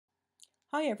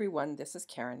Hi everyone, this is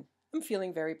Karen. I'm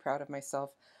feeling very proud of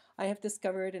myself. I have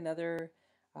discovered another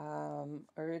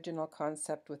original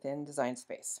concept within Design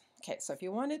Space. Okay, so if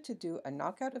you wanted to do a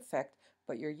knockout effect,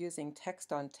 but you're using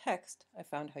text on text, I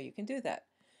found how you can do that.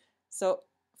 So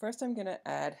first I'm going to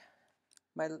add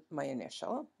my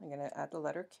initial. I'm going to add the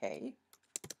letter K.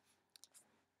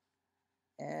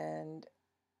 And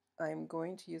I'm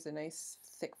going to use a nice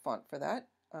thick font for that.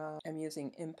 I'm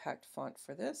using impact font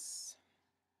for this.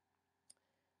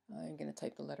 I'm going to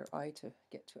type the letter I to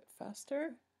get to it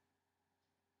faster.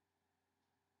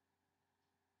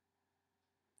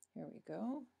 Here we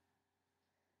go.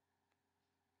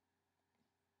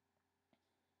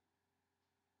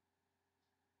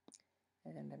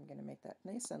 And I'm going to make that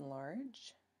nice and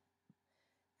large.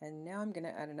 And now I'm going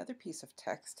to add another piece of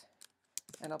text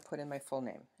and I'll put in my full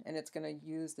name. And it's going to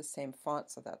use the same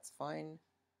font, so that's fine.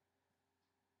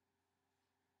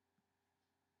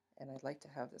 And I'd like to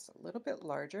have this a little bit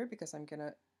larger because I'm going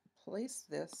to place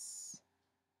this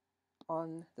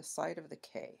on the side of the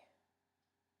K.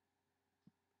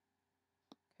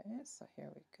 Okay, so here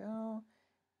we go.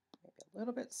 Maybe a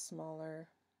little bit smaller.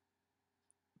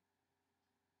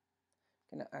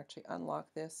 I'm going to actually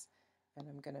unlock this and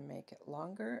I'm going to make it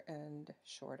longer and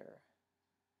shorter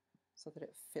so that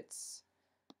it fits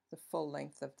the full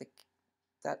length of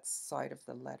that side of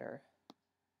the letter.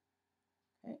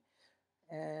 Okay,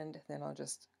 and then I'll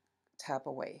just tap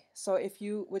away. So if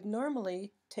you would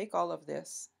normally take all of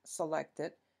this, select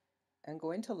it, and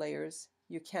go into layers,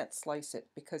 you can't slice it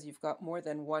because you've got more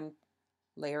than one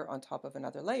layer on top of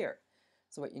another layer.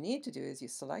 So what you need to do is you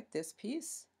select this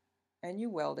piece and you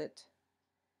weld it,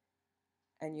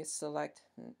 and you select,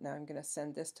 now I'm going to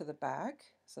send this to the back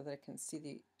so that I can see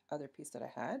the other piece that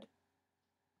I had.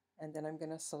 And then I'm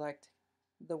going to select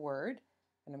the word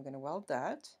and I'm going to weld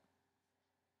that.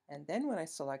 And then when I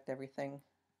select everything,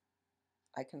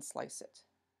 I can slice it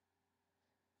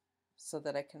so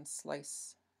that I can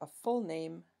slice a full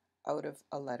name out of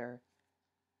a letter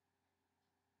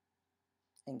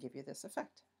and give you this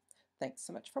effect. Thanks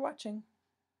so much for watching.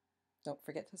 Don't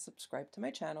forget to subscribe to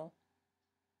my channel.